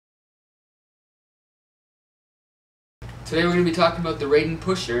Today we're going to be talking about the Raiden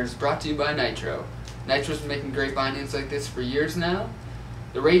pushers, brought to you by Nitro. Nitro's been making great bindings like this for years now.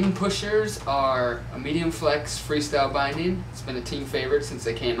 The Raiden pushers are a medium flex freestyle binding. It's been a team favorite since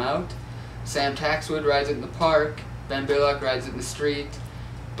they came out. Sam Taxwood rides it in the park, Ben Billock rides it in the street,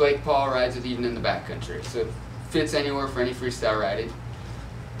 Blake Paul rides it even in the backcountry. So it fits anywhere for any freestyle riding.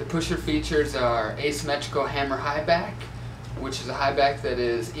 The pusher features are asymmetrical hammer high back, which is a high back that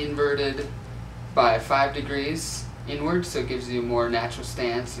is inverted by 5 degrees inward, so it gives you a more natural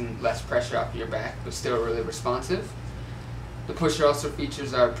stance and less pressure off your back, but still really responsive. The pusher also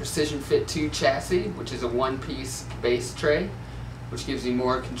features our Precision Fit 2 chassis, which is a one-piece base tray, which gives you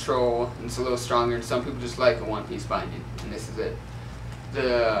more control and it's a little stronger, and some people just like a one-piece binding, and this is it.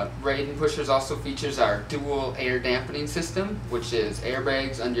 The Raiden pushers also features our dual air dampening system, which is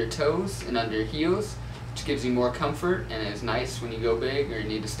airbags under your toes and under your heels, which gives you more comfort and is nice when you go big or you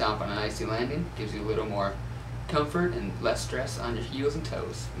need to stomp on an icy landing. Gives you a little more comfort and less stress on your heels and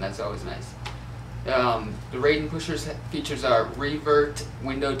toes, and that's always nice. The Raiden pushers features our revert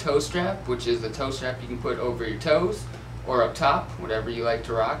window toe strap, which is a toe strap you can put over your toes or up top, whatever you like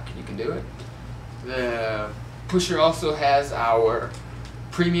to rock, you can do it. The pusher also has our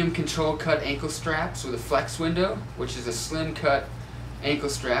premium control cut ankle straps with a flex window, which is a slim cut ankle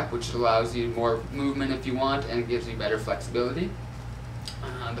strap which allows you more movement if you want and it gives you better flexibility.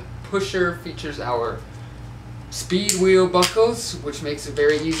 The pusher features our speed wheel buckles, which makes it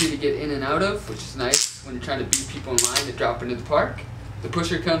very easy to get in and out of, which is nice when you're trying to beat people in line to drop into the park. The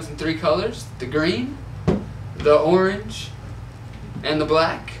pusher comes in 3 colors, the green, the orange, and the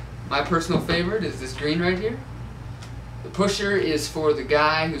black. My personal favorite is this green right here. The pusher is for the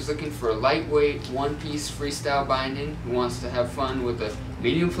guy who's looking for a lightweight, one-piece freestyle binding, who wants to have fun with a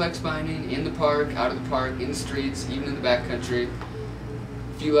medium flex binding in the park, out of the park, in the streets, even in the backcountry.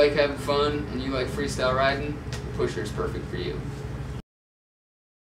 If you like having fun and you like freestyle riding, the pusher is perfect for you.